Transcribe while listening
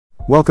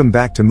Welcome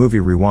back to Movie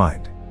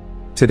Rewind.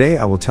 Today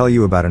I will tell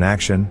you about an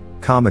action,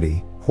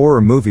 comedy, horror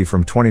movie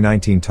from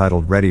 2019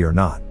 titled Ready or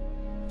Not.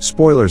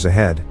 Spoilers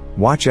ahead,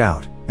 watch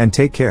out, and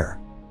take care.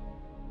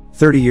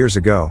 30 years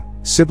ago,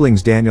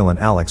 siblings Daniel and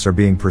Alex are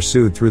being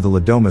pursued through the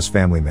Ladomas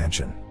family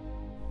mansion.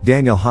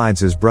 Daniel hides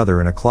his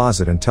brother in a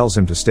closet and tells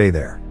him to stay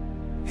there.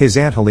 His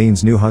Aunt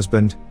Helene's new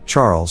husband,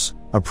 Charles,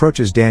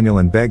 approaches Daniel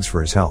and begs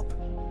for his help.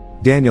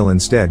 Daniel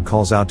instead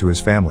calls out to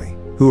his family,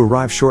 who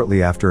arrive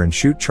shortly after and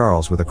shoot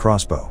Charles with a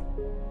crossbow.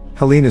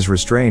 Helene is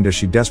restrained as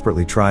she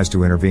desperately tries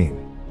to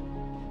intervene.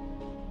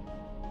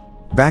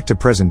 Back to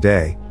present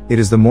day, it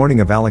is the morning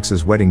of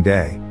Alex's wedding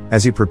day,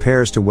 as he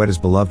prepares to wed his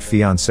beloved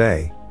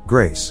fiancée,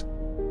 Grace.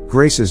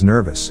 Grace is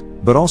nervous,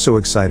 but also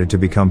excited to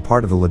become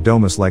part of the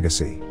Ladomas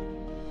legacy.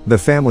 The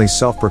family's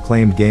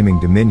self-proclaimed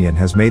gaming dominion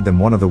has made them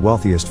one of the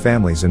wealthiest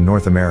families in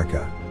North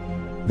America.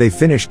 They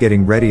finish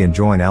getting ready and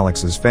join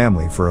Alex's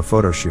family for a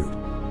photo shoot.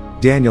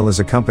 Daniel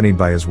is accompanied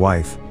by his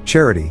wife,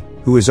 Charity,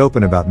 who is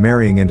open about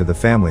marrying into the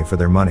family for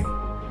their money.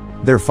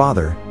 Their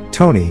father,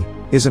 Tony,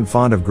 isn't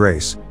fond of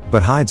Grace,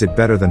 but hides it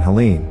better than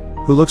Helene,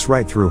 who looks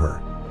right through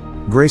her.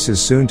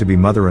 Grace's soon-to-be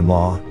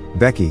mother-in-law,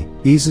 Becky,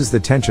 eases the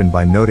tension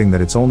by noting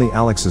that it's only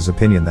Alex's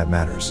opinion that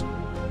matters.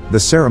 The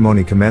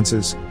ceremony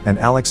commences, and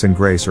Alex and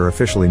Grace are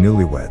officially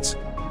newlyweds.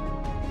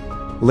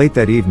 Late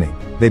that evening,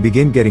 they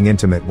begin getting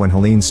intimate when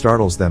Helene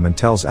startles them and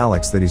tells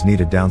Alex that he's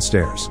needed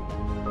downstairs.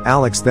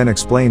 Alex then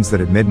explains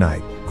that at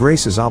midnight,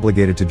 Grace is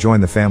obligated to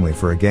join the family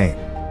for a game.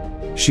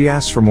 She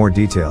asks for more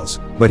details,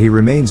 but he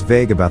remains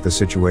vague about the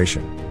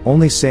situation,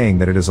 only saying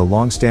that it is a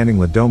long-standing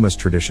Ladomas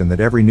tradition that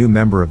every new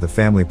member of the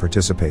family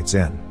participates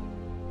in.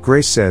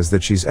 Grace says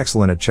that she's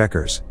excellent at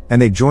checkers, and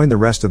they join the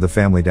rest of the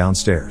family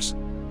downstairs.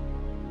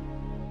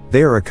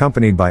 They are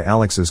accompanied by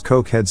Alex's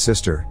cokehead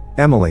sister,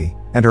 Emily,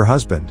 and her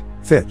husband,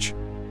 Fitch.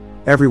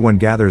 Everyone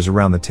gathers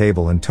around the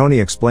table and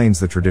Tony explains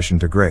the tradition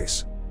to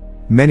Grace.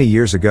 Many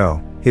years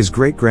ago, his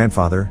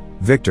great-grandfather,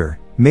 Victor,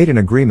 made an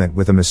agreement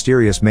with a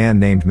mysterious man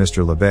named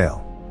Mr.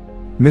 LaBelle.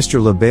 Mr.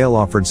 LaBelle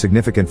offered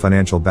significant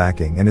financial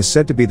backing and is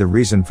said to be the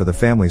reason for the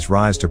family's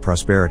rise to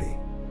prosperity.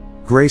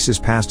 Grace is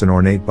passed an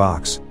ornate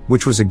box,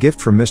 which was a gift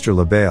from Mr.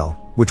 LaBelle,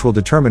 which will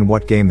determine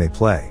what game they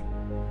play.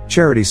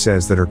 Charity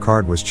says that her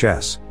card was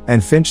chess,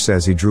 and Finch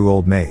says he drew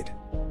Old Maid.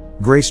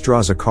 Grace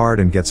draws a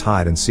card and gets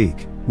hide and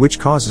seek, which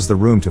causes the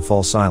room to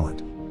fall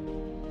silent.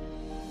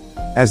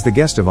 As the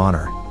guest of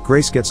honor,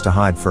 Grace gets to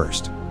hide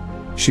first.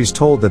 She's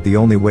told that the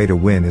only way to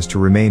win is to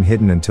remain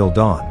hidden until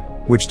dawn,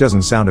 which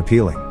doesn't sound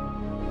appealing.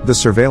 The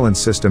surveillance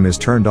system is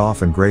turned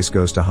off and Grace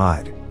goes to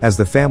hide, as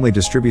the family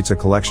distributes a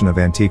collection of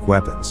antique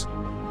weapons.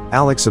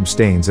 Alex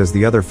abstains as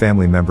the other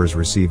family members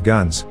receive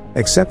guns,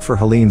 except for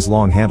Helene's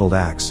long-handled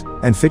axe,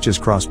 and Fitch's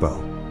crossbow.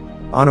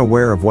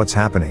 Unaware of what's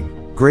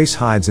happening, Grace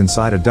hides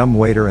inside a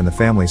dumbwaiter and the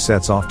family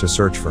sets off to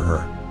search for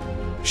her.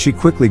 She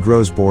quickly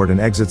grows bored and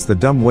exits the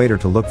dumbwaiter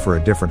to look for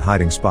a different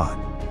hiding spot.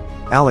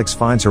 Alex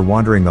finds her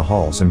wandering the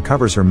halls and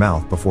covers her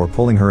mouth before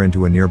pulling her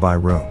into a nearby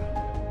room.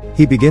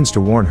 He begins to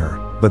warn her,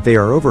 but they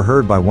are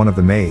overheard by one of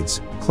the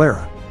maids,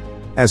 Clara.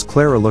 As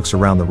Clara looks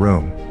around the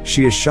room,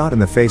 she is shot in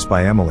the face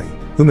by Emily,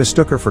 who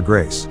mistook her for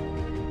Grace.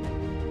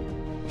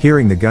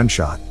 Hearing the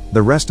gunshot,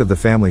 the rest of the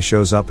family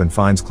shows up and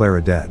finds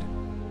Clara dead.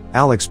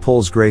 Alex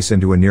pulls Grace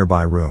into a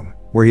nearby room,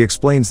 where he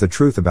explains the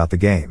truth about the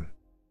game.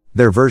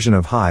 Their version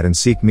of hide and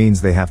seek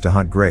means they have to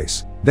hunt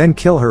Grace, then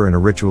kill her in a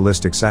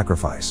ritualistic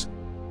sacrifice.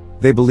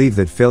 They believe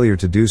that failure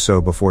to do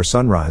so before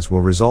sunrise will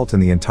result in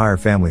the entire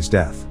family's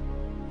death.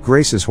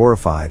 Grace is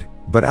horrified,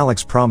 but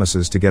Alex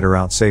promises to get her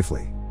out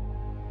safely.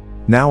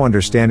 Now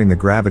understanding the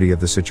gravity of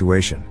the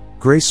situation,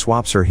 Grace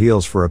swaps her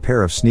heels for a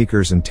pair of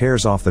sneakers and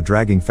tears off the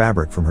dragging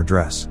fabric from her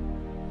dress.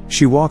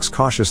 She walks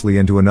cautiously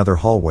into another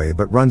hallway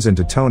but runs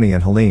into Tony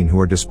and Helene, who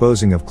are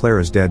disposing of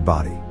Clara's dead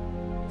body.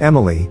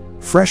 Emily,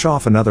 fresh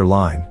off another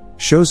line,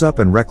 shows up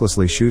and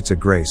recklessly shoots at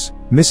Grace,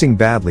 missing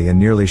badly and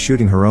nearly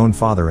shooting her own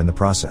father in the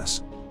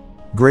process.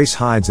 Grace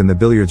hides in the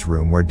billiards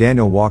room where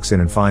Daniel walks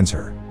in and finds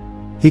her.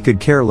 He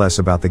could care less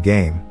about the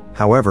game,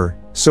 however,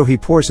 so he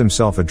pours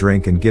himself a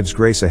drink and gives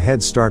Grace a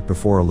head start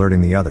before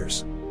alerting the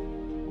others.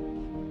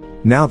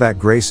 Now that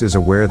Grace is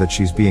aware that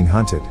she's being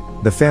hunted,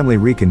 the family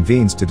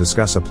reconvenes to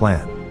discuss a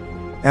plan.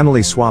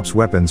 Emily swaps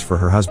weapons for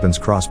her husband's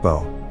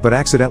crossbow, but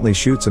accidentally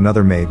shoots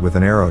another maid with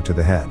an arrow to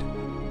the head.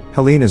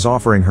 Helene is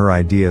offering her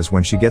ideas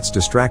when she gets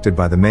distracted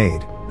by the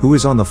maid, who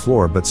is on the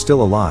floor but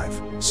still alive,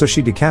 so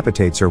she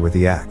decapitates her with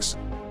the axe.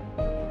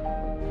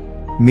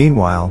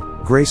 Meanwhile,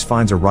 Grace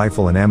finds a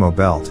rifle and ammo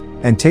belt,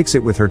 and takes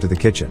it with her to the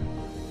kitchen.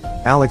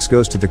 Alex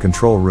goes to the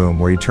control room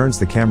where he turns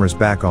the cameras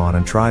back on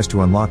and tries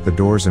to unlock the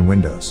doors and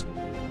windows.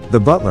 The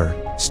butler,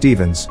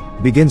 Stevens,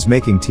 begins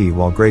making tea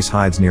while Grace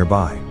hides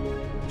nearby.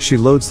 She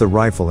loads the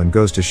rifle and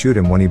goes to shoot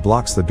him when he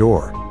blocks the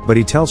door, but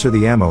he tells her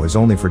the ammo is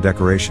only for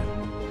decoration.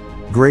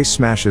 Grace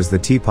smashes the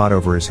teapot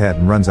over his head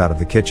and runs out of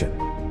the kitchen.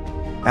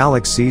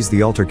 Alex sees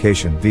the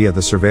altercation via the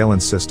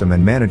surveillance system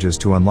and manages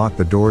to unlock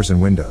the doors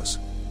and windows.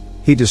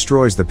 He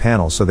destroys the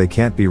panel so they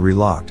can't be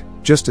relocked,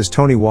 just as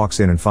Tony walks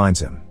in and finds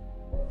him.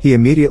 He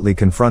immediately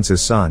confronts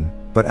his son,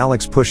 but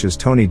Alex pushes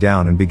Tony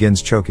down and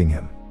begins choking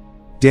him.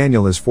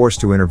 Daniel is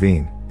forced to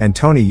intervene, and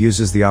Tony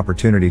uses the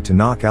opportunity to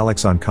knock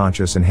Alex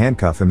unconscious and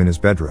handcuff him in his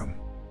bedroom.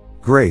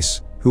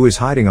 Grace, who is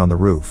hiding on the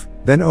roof,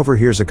 then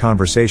overhears a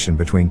conversation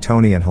between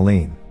Tony and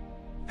Helene.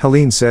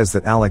 Helene says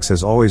that Alex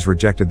has always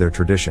rejected their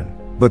tradition,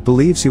 but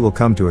believes he will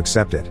come to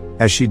accept it,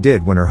 as she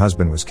did when her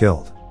husband was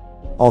killed.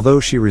 Although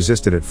she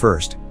resisted at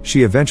first,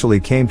 she eventually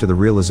came to the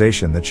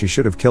realization that she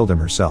should have killed him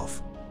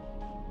herself.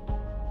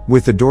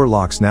 With the door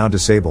locks now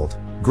disabled,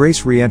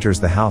 Grace re-enters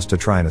the house to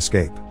try and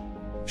escape.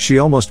 She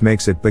almost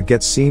makes it but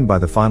gets seen by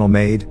the final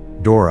maid,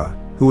 Dora,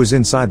 who is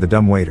inside the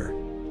dumbwaiter.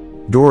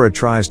 Dora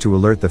tries to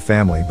alert the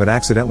family but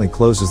accidentally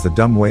closes the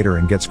dumbwaiter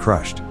and gets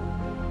crushed.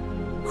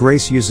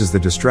 Grace uses the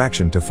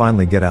distraction to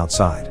finally get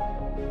outside.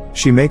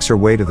 She makes her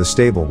way to the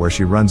stable where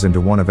she runs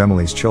into one of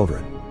Emily's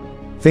children.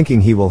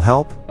 Thinking he will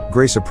help,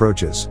 Grace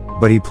approaches,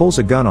 but he pulls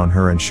a gun on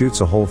her and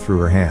shoots a hole through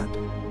her hand.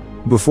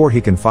 Before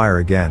he can fire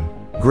again,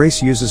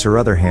 Grace uses her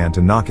other hand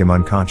to knock him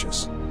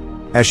unconscious.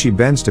 As she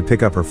bends to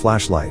pick up her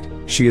flashlight,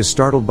 she is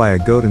startled by a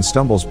goat and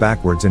stumbles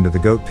backwards into the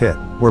goat pit,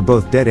 where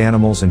both dead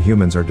animals and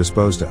humans are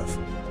disposed of.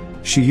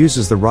 She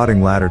uses the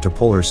rotting ladder to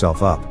pull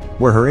herself up,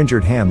 where her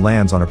injured hand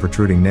lands on a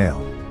protruding nail.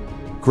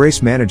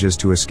 Grace manages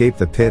to escape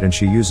the pit and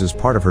she uses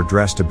part of her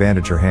dress to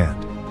bandage her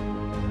hand.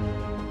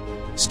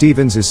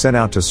 Stevens is sent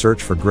out to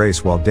search for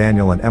Grace while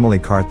Daniel and Emily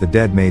cart the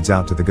dead maids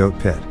out to the goat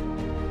pit.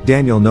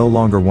 Daniel no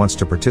longer wants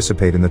to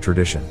participate in the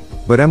tradition,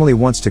 but Emily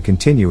wants to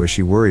continue as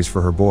she worries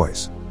for her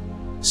boys.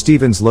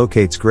 Stevens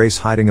locates Grace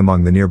hiding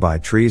among the nearby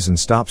trees and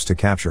stops to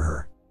capture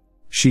her.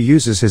 She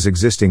uses his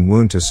existing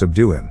wound to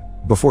subdue him,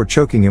 before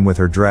choking him with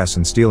her dress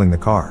and stealing the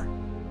car.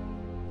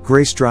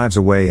 Grace drives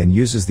away and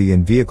uses the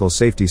in-vehicle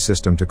safety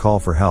system to call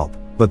for help,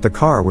 but the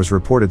car was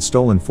reported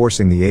stolen,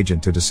 forcing the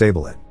agent to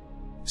disable it.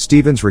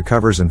 Stevens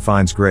recovers and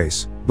finds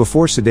Grace,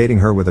 before sedating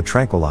her with a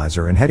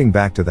tranquilizer and heading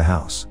back to the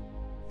house.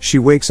 She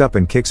wakes up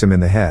and kicks him in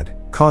the head,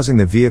 causing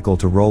the vehicle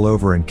to roll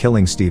over and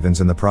killing Stevens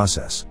in the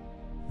process.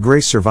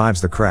 Grace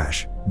survives the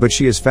crash, but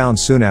she is found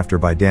soon after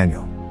by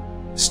Daniel.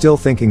 Still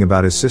thinking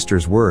about his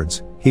sister's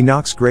words, he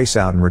knocks Grace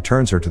out and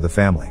returns her to the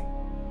family.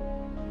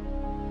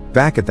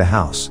 Back at the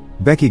house,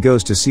 Becky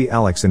goes to see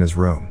Alex in his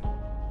room.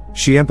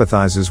 She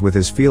empathizes with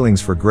his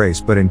feelings for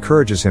Grace but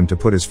encourages him to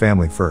put his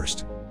family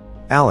first.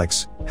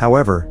 Alex,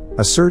 however,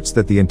 asserts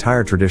that the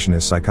entire tradition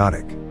is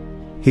psychotic.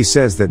 He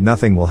says that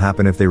nothing will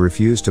happen if they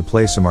refuse to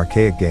play some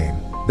archaic game,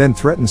 then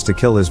threatens to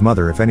kill his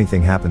mother if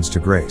anything happens to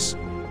Grace.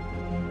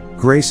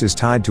 Grace is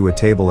tied to a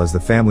table as the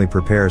family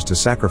prepares to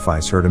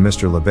sacrifice her to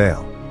Mr.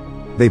 LaBelle.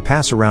 They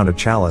pass around a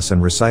chalice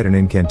and recite an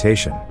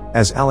incantation,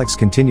 as Alex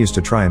continues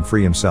to try and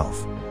free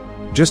himself.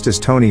 Just as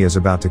Tony is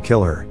about to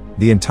kill her,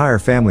 the entire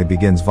family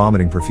begins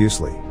vomiting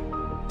profusely.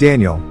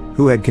 Daniel,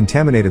 who had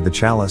contaminated the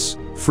chalice,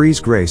 frees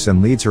Grace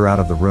and leads her out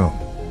of the room.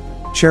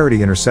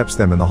 Charity intercepts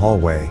them in the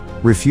hallway,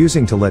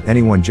 refusing to let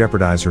anyone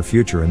jeopardize her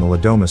future in the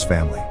Ladomas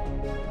family.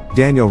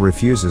 Daniel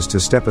refuses to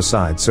step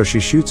aside, so she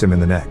shoots him in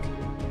the neck.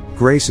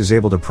 Grace is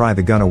able to pry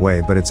the gun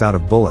away, but it's out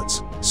of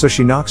bullets, so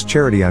she knocks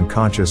Charity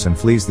unconscious and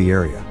flees the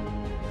area.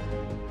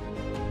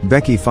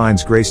 Becky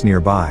finds Grace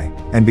nearby,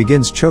 and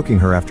begins choking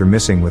her after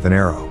missing with an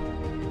arrow.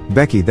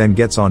 Becky then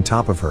gets on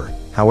top of her,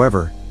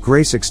 however,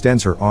 Grace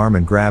extends her arm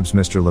and grabs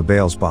Mr.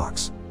 LaBelle's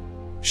box.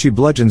 She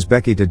bludgeons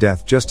Becky to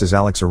death just as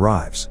Alex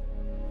arrives.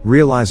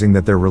 Realizing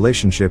that their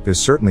relationship is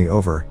certainly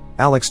over,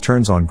 Alex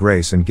turns on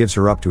Grace and gives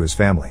her up to his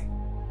family.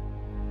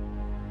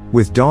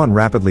 With dawn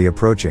rapidly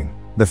approaching,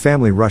 the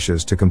family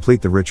rushes to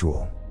complete the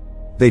ritual.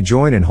 They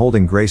join in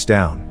holding Grace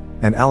down,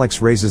 and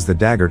Alex raises the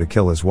dagger to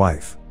kill his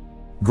wife.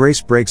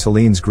 Grace breaks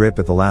Helene's grip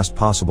at the last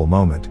possible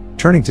moment,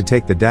 turning to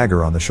take the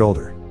dagger on the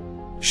shoulder.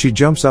 She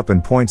jumps up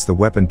and points the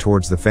weapon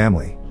towards the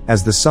family,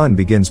 as the sun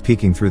begins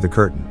peeking through the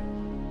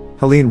curtain.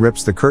 Helene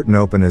rips the curtain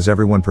open as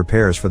everyone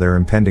prepares for their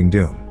impending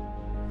doom.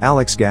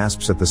 Alex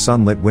gasps at the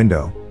sunlit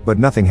window, but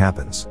nothing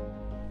happens.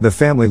 The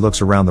family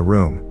looks around the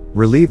room,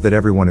 relieved that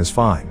everyone is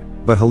fine,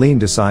 but Helene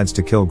decides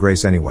to kill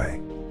Grace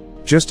anyway.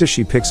 Just as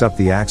she picks up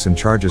the axe and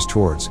charges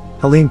towards,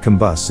 Helene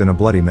combusts in a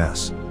bloody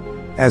mess.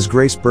 As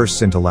Grace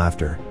bursts into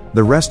laughter,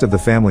 the rest of the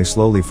family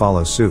slowly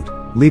follows suit,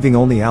 leaving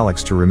only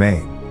Alex to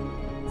remain.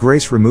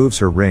 Grace removes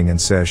her ring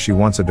and says she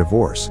wants a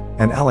divorce,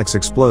 and Alex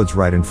explodes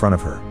right in front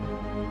of her.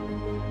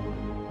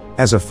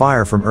 As a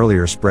fire from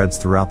earlier spreads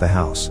throughout the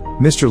house,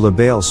 Mr.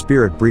 LaBelle's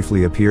spirit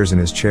briefly appears in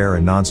his chair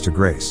and nods to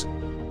Grace.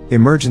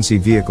 Emergency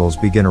vehicles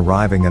begin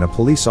arriving and a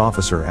police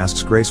officer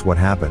asks Grace what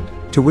happened,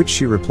 to which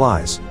she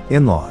replies,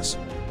 "In-laws."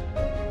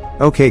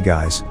 Okay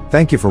guys,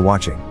 thank you for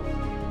watching.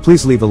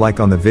 Please leave a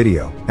like on the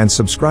video, and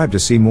subscribe to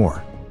see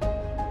more.